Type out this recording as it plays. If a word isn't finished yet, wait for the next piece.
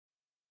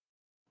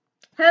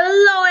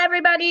Hello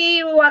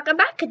everybody, welcome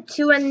back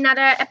to another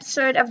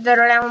episode of the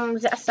Realm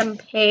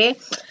SMP.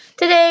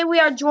 Today we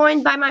are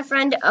joined by my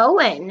friend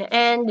Owen,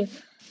 and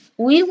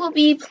we will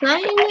be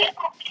playing,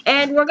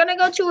 and we're gonna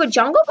go to a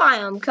jungle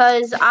biome,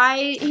 because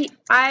I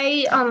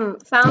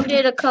found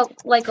it a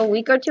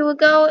week or two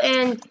ago,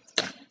 and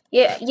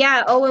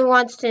yeah, Owen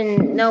wants to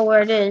know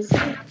where it is.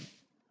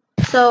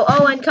 So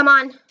Owen, come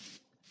on.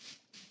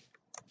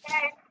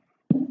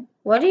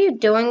 What are you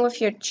doing with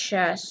your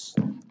chest?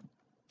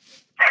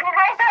 I don't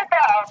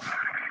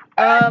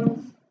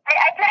know. I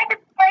tried to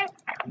play.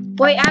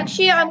 Wait,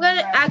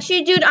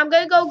 dude, I'm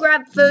gonna go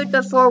grab food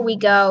before we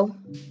go.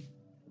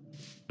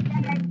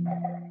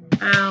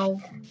 Ow.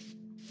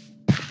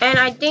 And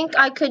I think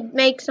I could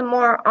make some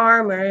more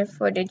armor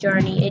for the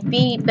journey. It'd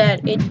be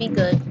good.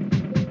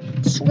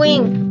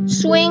 Swing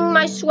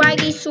my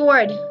swaggy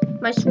sword.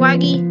 My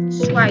swaggy.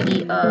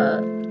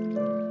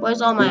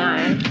 Where's all my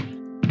iron?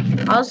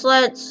 Also,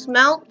 let it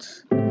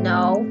smelt.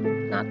 No,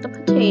 not the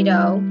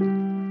potato.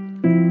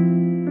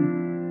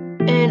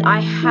 And I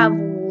have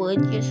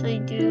wood. Yes, I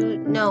do.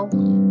 No.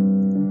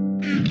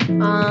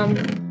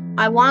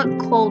 I want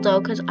coal though,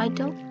 because I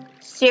don't.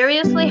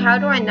 Seriously, how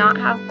do I not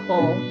have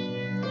coal?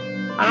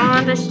 I don't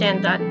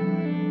understand that.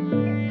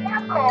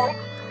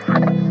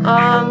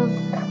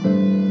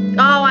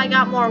 Oh, I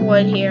got more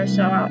wood here,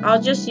 so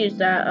I'll just use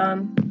that.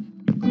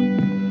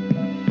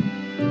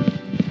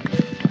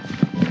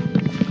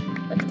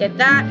 Let's get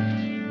that.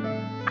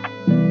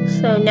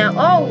 So now,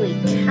 holy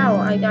cow,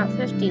 I got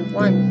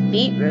 51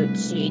 beetroot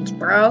seeds,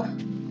 bro.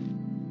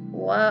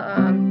 What,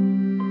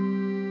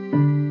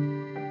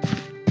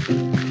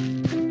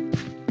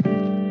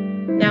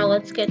 Now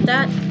let's get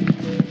that.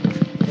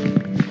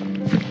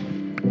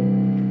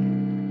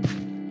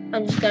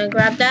 I'm just gonna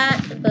grab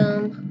that.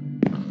 Boom.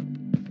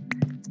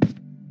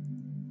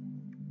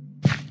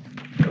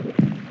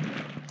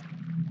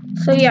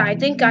 So yeah, I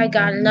think I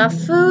got enough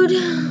food.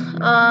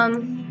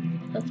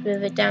 Let's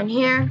move it down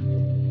here.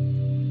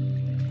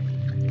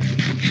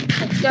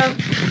 Let's go.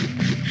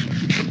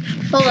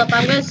 Hold up,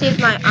 I'm gonna see if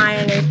my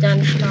iron is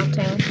done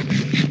smelting.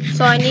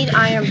 So I need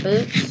iron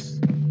boots.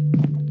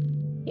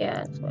 Yeah,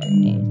 that's what I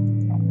need.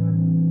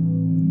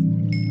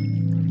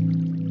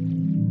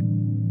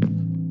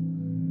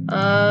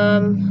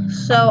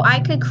 So I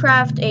could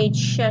craft a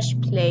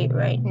chest plate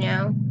right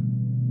now.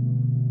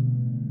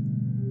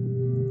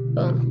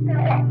 Boom.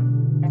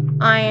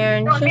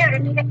 Iron chest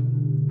plate.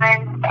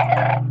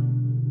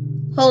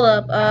 Hold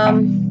up,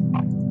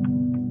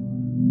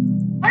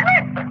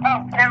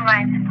 Oh, never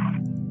mind.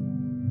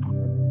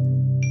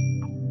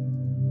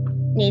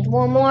 Need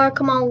one more.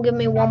 Come on, give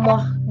me one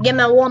more. Give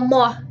me one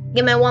more.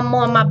 Give me one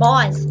more, my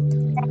boys.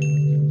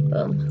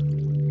 Boom.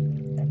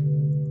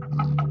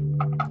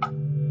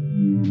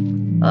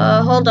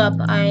 Hold up.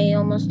 I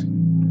almost.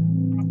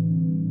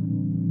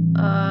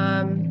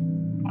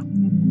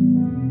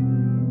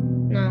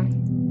 No.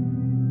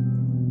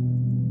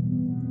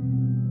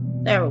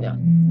 There we go.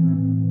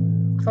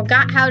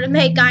 Forgot how to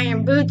make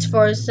iron boots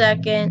for a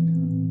second.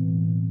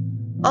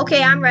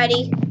 Okay, I'm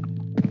ready.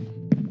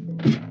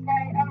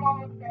 I'm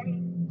almost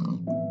ready.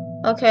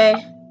 Okay.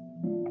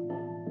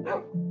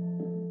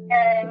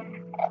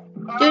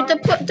 Dude,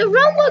 the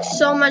room looks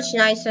so much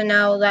nicer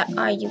now.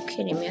 Are you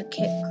kidding me? A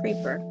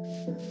creeper.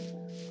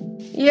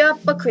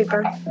 Yep, a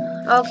creeper.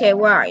 Okay,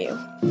 where are you?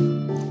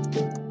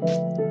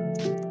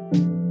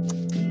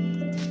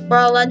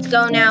 Bro, let's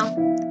go now.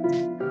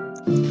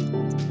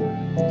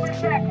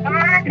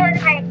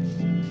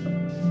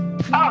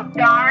 Oh,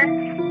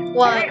 darn.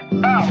 What?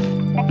 Oh.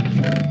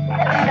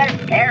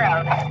 There's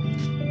arrows.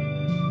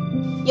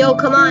 Yo,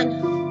 come on.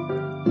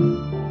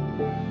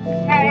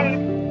 Hey.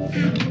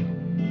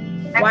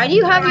 Why do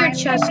you have your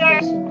chest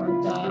facing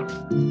like that?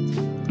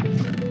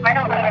 I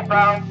don't need it,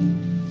 bro.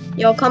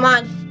 Yo, come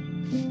on.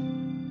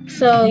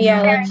 So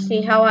yeah, let's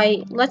see how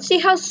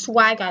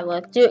swag I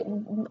look.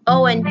 Dude,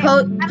 Owen,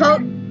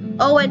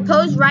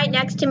 pose right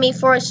next to me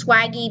for a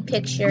swaggy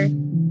picture.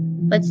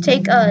 Let's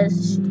take a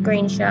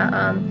screenshot.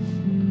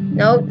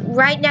 No,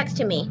 right next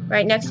to me.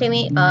 Right next to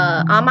me.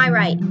 On my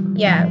right.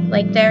 Yeah,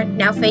 like there.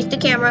 Now face the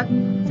camera.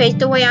 Face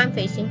the way I'm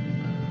facing.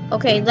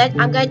 Okay,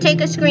 I'm gonna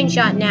take a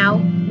screenshot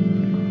now.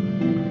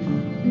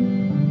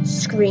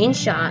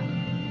 Screenshot.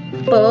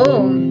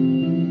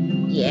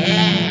 Boom.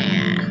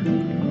 Yeah.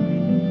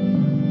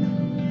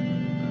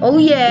 Oh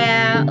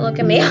yeah. Look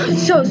at me. I'm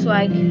so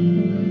swag.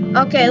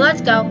 Okay,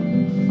 let's go.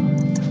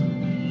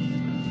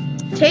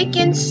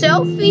 Taking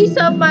selfies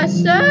of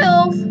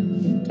myself.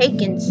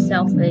 Taking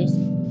selfies.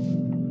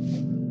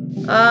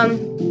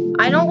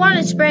 I don't want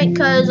to sprint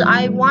because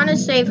I want to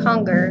save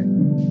hunger.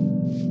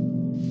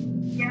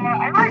 Yeah,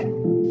 I might.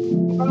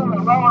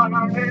 Low on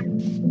hunger.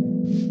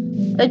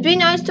 It'd be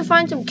nice to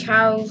find some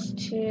cows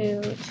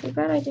too. Too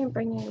bad I didn't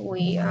bring any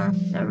wheat.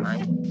 Never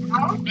mind.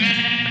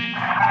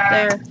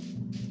 There.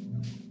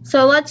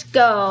 So let's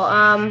go.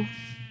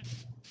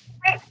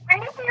 Wait, when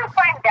did you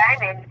find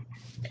diamonds?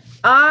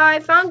 I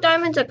found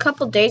diamonds a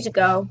couple days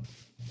ago.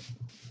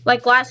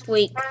 Like last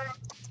week.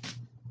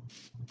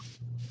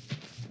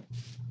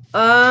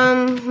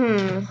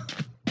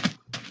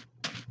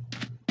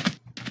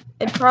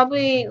 It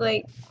probably,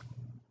 like...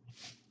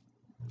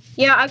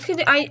 Yeah, I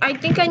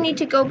think I need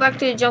to go back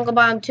to the jungle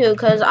biome too,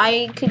 because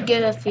I could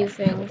get a few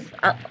things.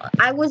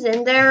 I was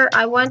in there,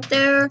 I went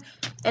there,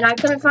 and I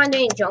couldn't find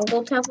any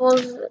jungle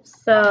temples,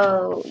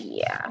 so,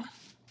 yeah.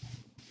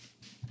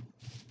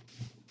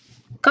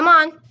 Come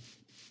on.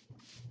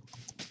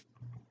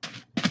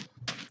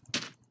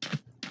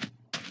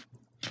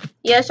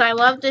 Yes, I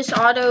love this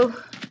auto.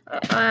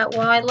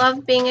 Well, I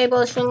love being able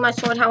to swing my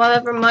sword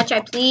however much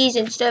I please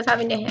instead of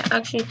having to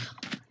actually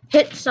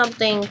hit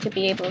something to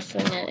be able to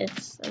swing it.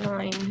 It's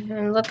annoying.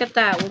 And look at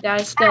that, we got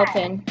a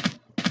skeleton.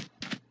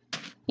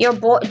 Your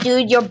boy,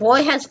 dude, your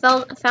boy has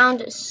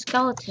found a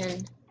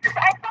skeleton.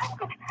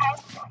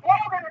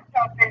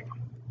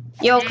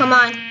 Yo, come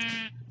on.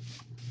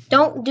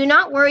 Do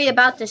not worry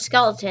about the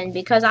skeleton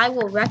because I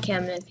will wreck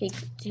him if he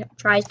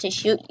tries to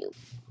shoot you.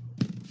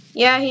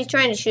 Yeah, he's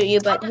trying to shoot you,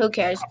 but who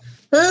cares?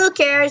 Who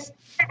cares?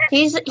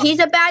 He's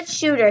a bad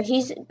shooter.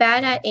 He's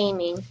bad at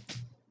aiming.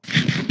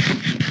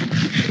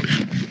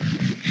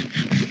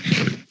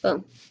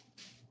 Boom.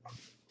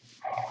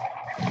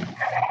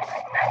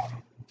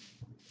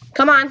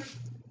 Come on.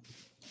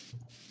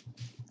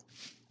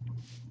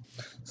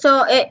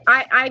 So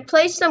I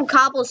placed some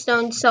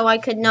cobblestone so I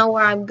could know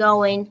where I'm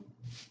going.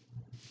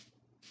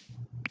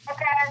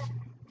 Okay.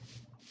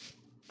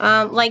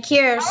 Like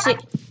here, see,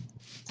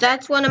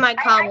 that's one of my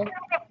cobble. 10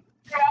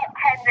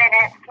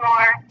 minutes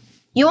more.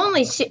 You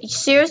only,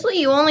 seriously,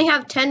 you only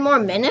have 10 more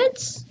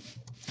minutes?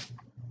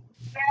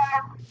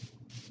 Yeah.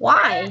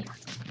 Why?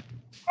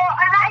 Well,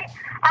 I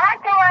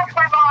like to ask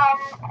my mom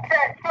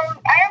so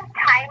I have a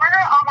timer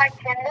on my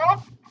Kindle.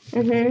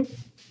 Mm-hmm.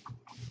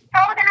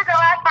 Probably gonna go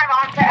ask my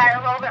mom to add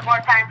a little bit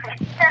more time because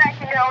she said I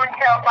can go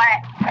until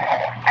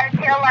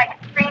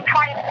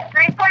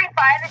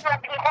 3:45 is when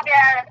people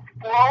get out of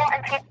school,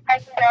 and I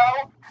can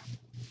go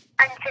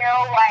until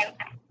like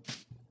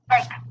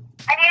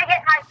I need to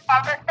get my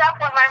soccer stuff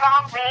when my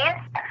mom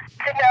leaves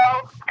to go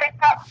pick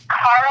up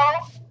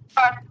Carl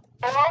from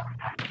school.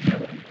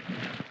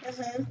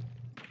 Mm-hmm.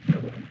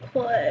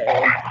 Play.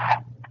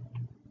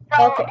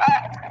 So, Okay. and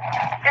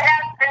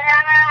then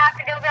I'm gonna have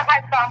to go get my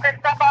soccer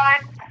stuff on.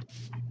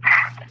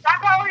 I'm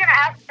probably gonna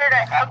ask her to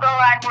go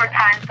add more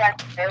time so I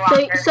can stay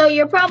longer. So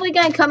you're probably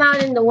gonna come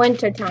out in the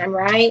winter time,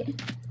 right?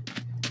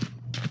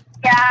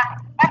 Yeah,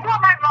 that's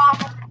what my mom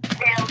wants to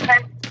do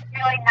because it's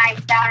really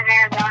nice down in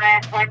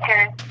Arizona in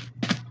winter.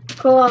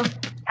 Cool.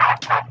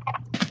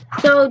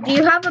 So do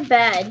you have a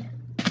bed?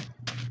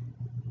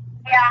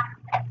 Yeah.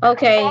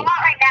 Okay. Well,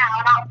 not right now.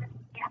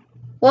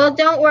 Well,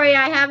 don't worry.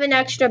 I have an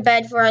extra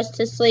bed for us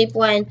to sleep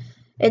when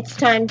it's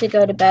time to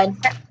go to bed.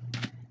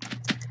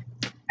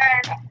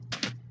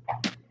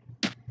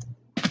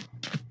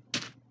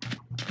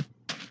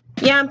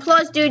 Yeah, and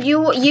plus, dude,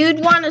 you'd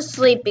want to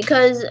sleep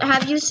because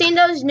have you seen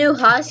those new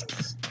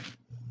husks?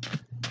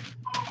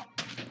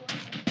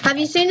 Have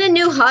you seen the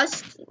new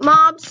husk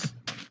mobs?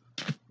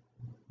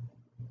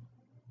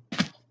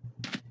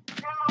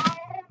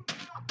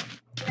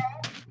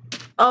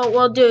 Oh,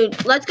 well,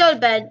 dude, let's go to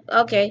bed.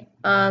 Okay,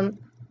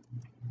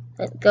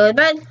 let's go to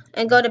bed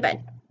and go to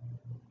bed.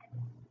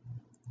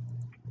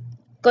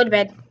 Go to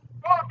bed.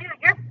 Oh, dude,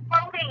 you're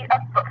floating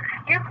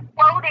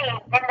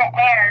in the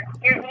air.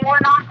 You were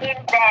not in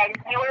bed.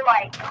 You were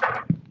like...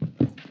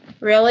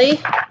 Really?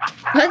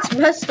 That's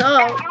messed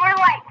up. You were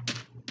like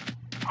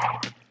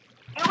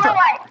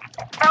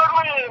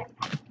totally...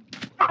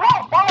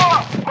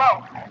 Whoa.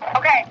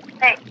 Okay,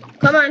 hey.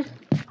 Come on.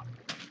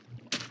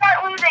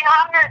 Start losing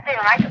hunger soon.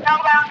 I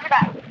fell down into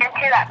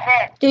that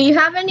pit. Do you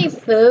have any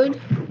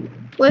food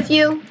with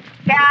you?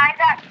 Yeah, I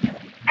got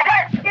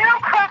 2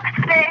 cooked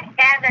fish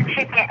and a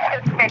chicken.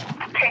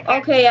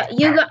 Okay,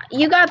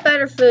 you got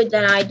better food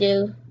than I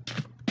do.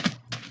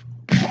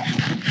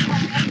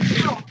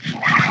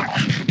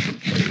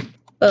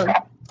 Boom.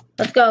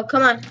 Let's go.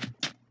 Come on.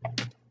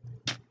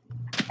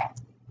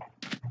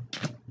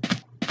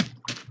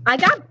 I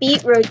got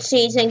beetroot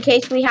seeds in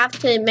case we have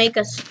to make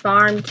a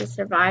farm to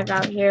survive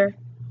out here.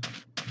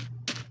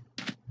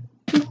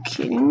 Are you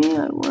kidding me?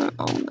 I want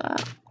all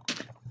that.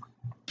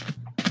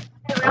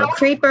 Oh,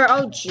 creeper.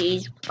 Oh,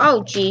 jeez.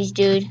 Oh, jeez,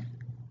 dude.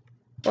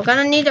 We're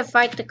gonna need to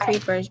fight the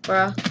creepers,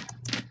 bro.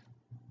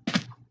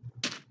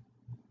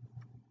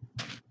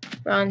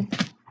 Run.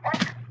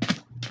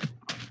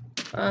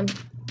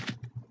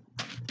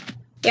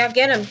 Yeah,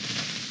 get him.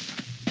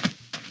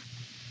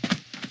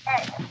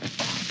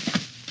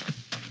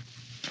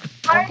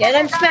 Get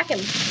him, smack him.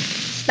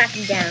 Smack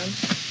him down.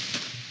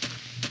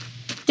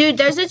 Dude,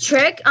 there's a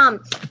trick,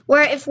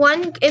 where if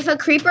a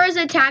creeper is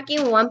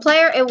attacking one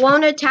player, it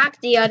won't attack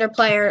the other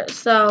player.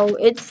 So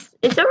it's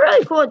a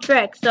really cool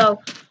trick. So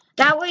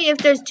that way, if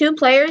there's 2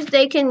 players,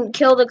 they can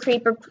kill the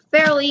creeper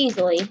fairly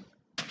easily.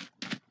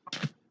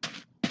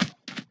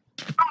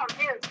 Oh,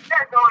 dude,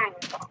 they're going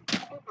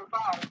super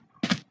fast.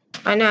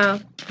 I know.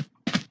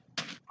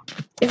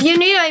 If you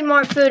need any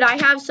more food,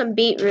 I have some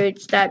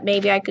beetroots that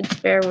maybe I could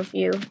spare with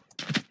you.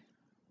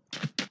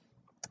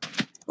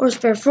 Or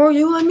spare for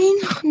you, I mean.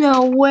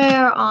 Now,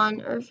 where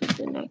on earth is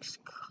the next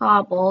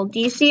cobble?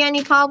 Do you see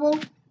any cobble?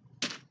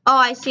 Oh,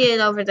 I see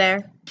it over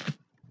there.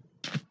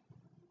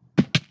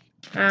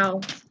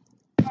 Ow. Oh,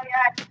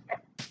 yeah.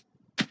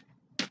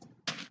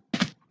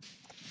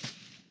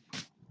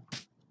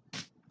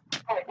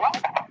 Wait,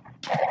 what?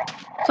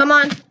 Come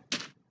on.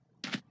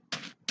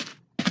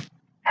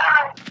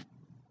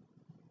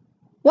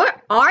 Where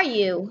are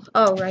you?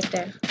 Oh, right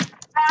there.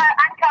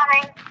 I'm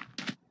coming.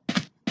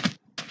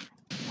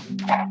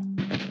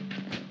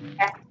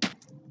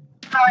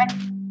 Sorry.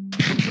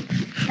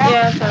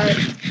 Yeah, it's alright.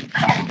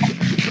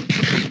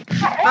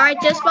 Alright,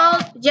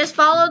 just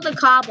follow the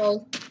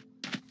cobble.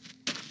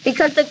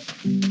 Because the...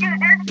 Dude,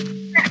 there's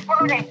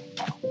exploding.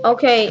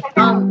 Okay,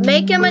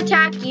 make him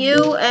attack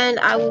you and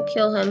I will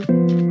kill him.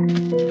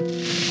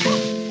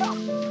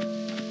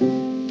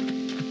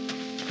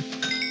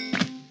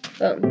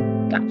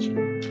 Boom. Gotcha.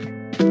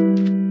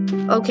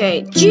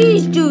 Okay.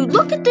 Jeez, dude,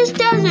 look at this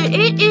desert.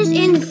 It is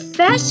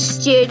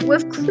infested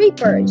with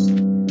creepers.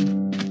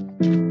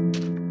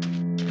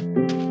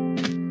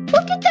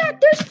 Look at that.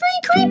 There's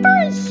 3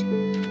 creepers.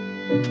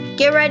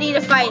 Get ready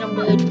to fight them,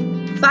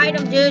 dude. Fight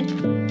them,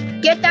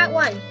 dude. Get that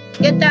one.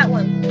 Get that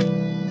one.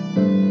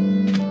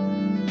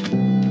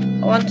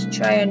 I want to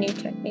try a new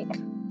technique.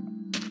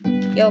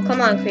 Yo,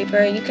 come on,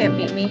 creeper. You can't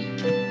beat me.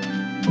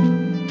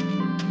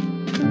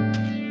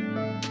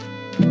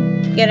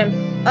 Get him.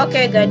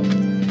 Okay, good.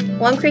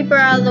 1 creeper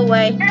out of the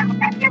way. You're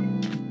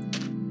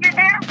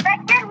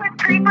infected with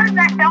creepers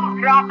that don't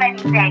drop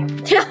anything.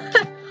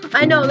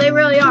 I know, they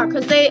really are.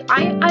 Because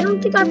I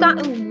don't think I've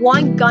gotten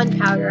 1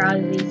 gunpowder out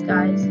of these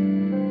guys.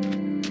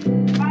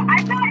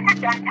 I thought I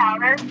had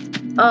gunpowder.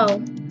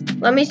 Oh,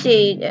 let me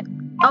see.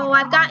 Oh,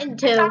 I've gotten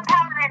 2.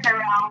 Gunpowder in the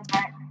realm,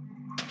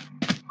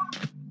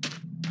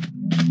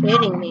 but...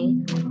 Kidding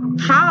me.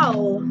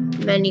 How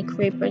many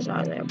creepers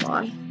are there,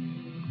 boy?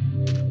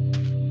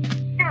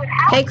 Dude,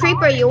 how Hey,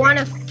 creeper, you want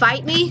to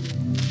fight me?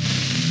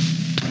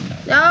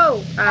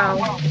 No.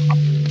 Ow.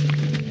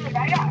 Dude,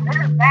 I got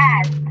hurt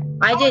bad.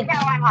 I did.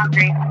 Now I'm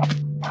hungry.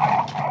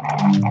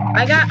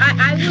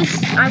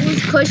 I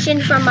was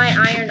cushioned from my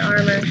iron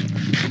armor.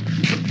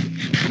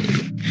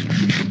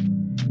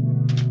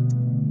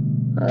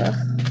 Ugh.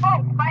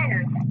 Oh,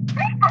 spiders.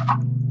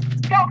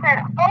 Skeleton.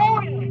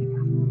 Holy.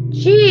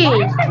 Jeez.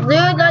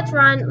 Dude, let's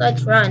run.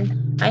 Let's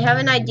run. I have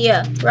an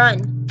idea.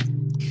 Run.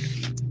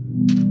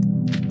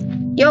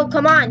 Yo,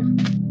 come on.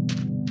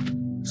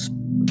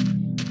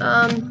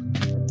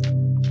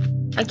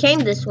 I came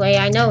this way.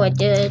 I know I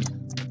did.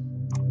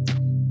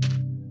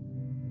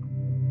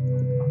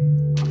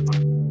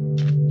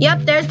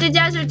 Yep, there's the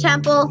desert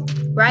temple.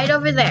 Right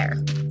over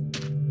there.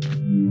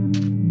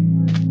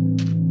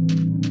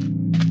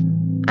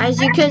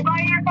 As you can...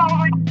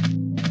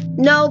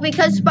 No,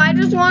 because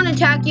spiders won't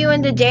attack you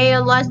in the day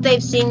unless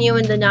they've seen you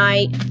in the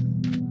night.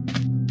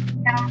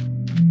 Yeah.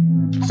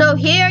 So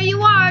here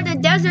you are, the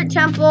desert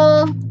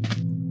temple.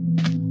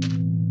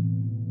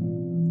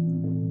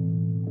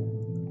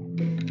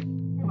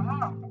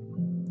 Wow.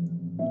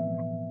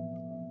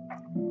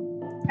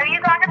 Are you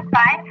going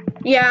inside?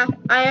 Yeah,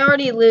 I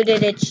already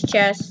looted its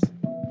chest.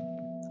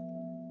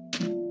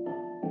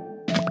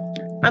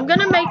 I'm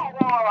gonna make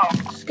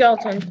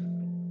skeleton.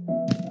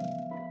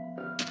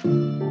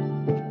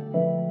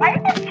 Why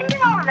is it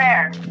shooting over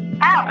there?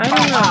 Ow. I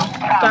don't know.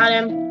 Got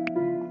him.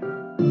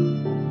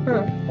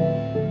 Huh.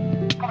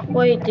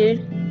 Wait, dude.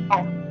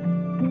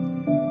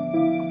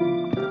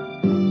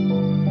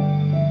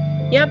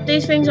 Yep,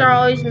 these things are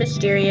always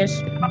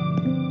mysterious.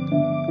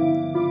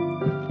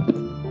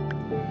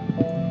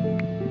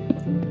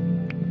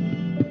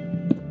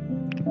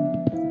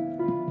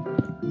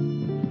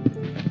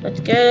 Let's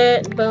get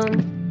it.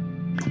 Boom.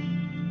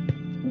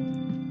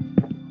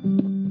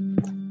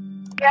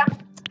 Yep.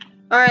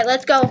 Alright,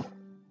 let's go.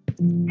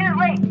 Dude,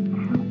 wait.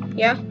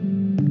 Yeah?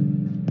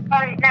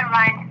 Sorry, never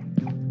mind.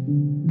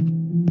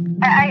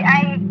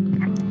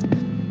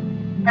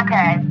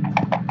 Okay.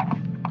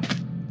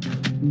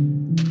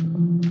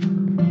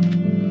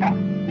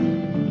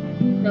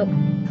 Nope.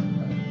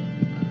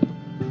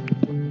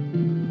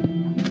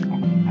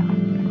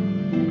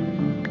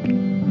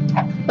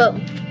 Boom.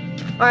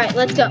 Alright,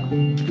 let's go.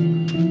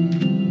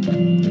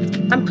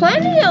 I'm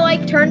planning to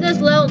like turn this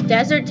little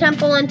desert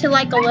temple into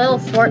like a little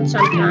fort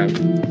sometime.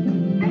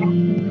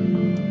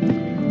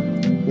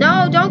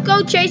 No, don't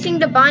go chasing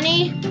the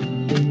bunny.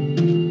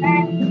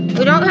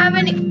 We don't have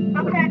any...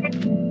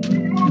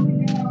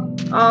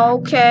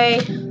 Okay.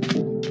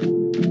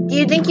 Do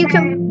you think you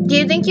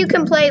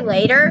can play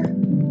later?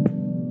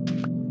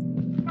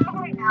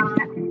 Probably not.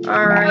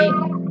 Alright.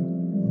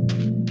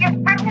 It's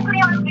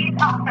technically on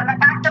detox, and the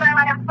fact that I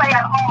let him play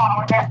at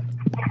home is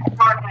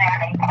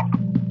extraordinary.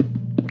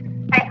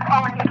 Hey,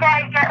 Owen, you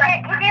can't get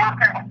right. Give me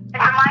over. You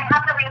might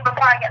have to leave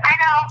before I get. I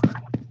know.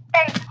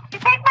 Hey, you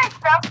take my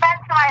stuff back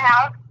to my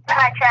house and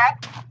my chest.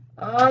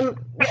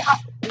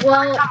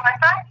 Well, On my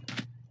side?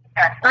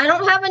 Sure. I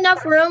don't have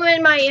enough room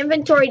in my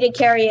inventory to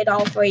carry it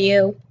all for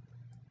you.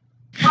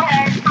 Okay,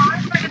 I'll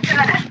just put it to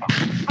the.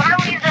 I'm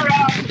gonna leave the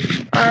room.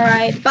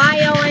 Alright,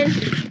 bye, Owen.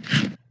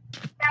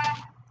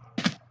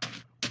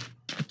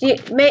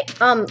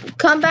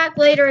 Come back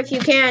later if you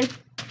can.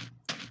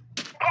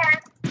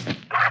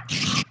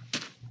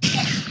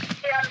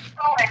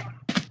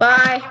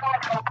 Bye.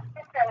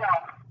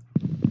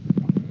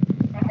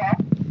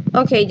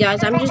 Okay,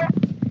 guys, I'm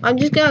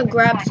just gonna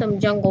grab some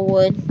jungle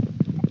wood.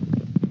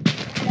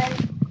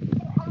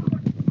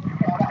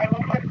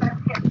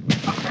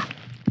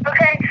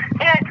 Okay,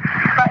 dude,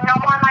 but no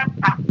more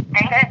Minecraft,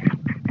 okay?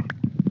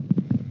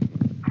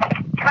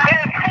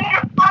 Let's see.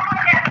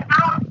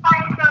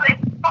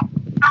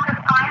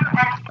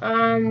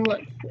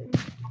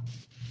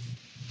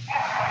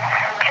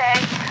 Okay,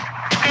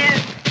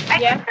 dude, I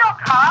Yeah? can still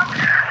talk,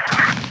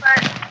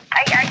 but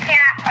I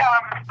can't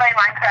play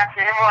Minecraft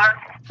anymore.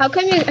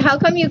 How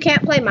come you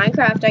can't play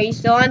Minecraft? Are you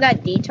still on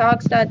that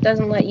detox that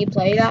doesn't let you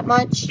play that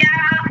much? Yeah,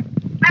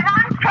 my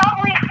mom's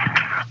probably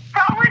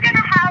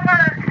gonna have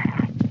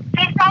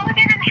she's probably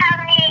gonna have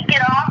me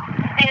get off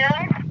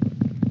soon,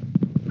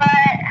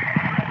 but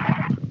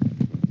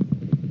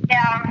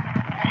yeah.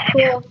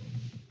 Cool.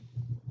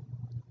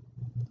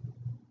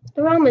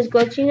 The realm is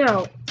glitching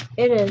out.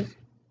 It is.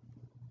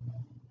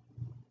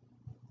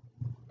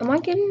 Am I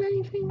getting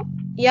anything?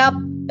 Yep,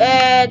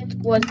 it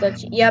was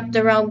glitching. Yep,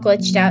 the realm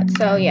glitched out.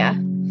 So yeah,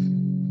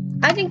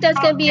 I think that's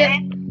gonna be it.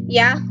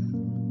 Yeah.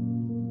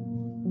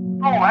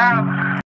 Oh wow.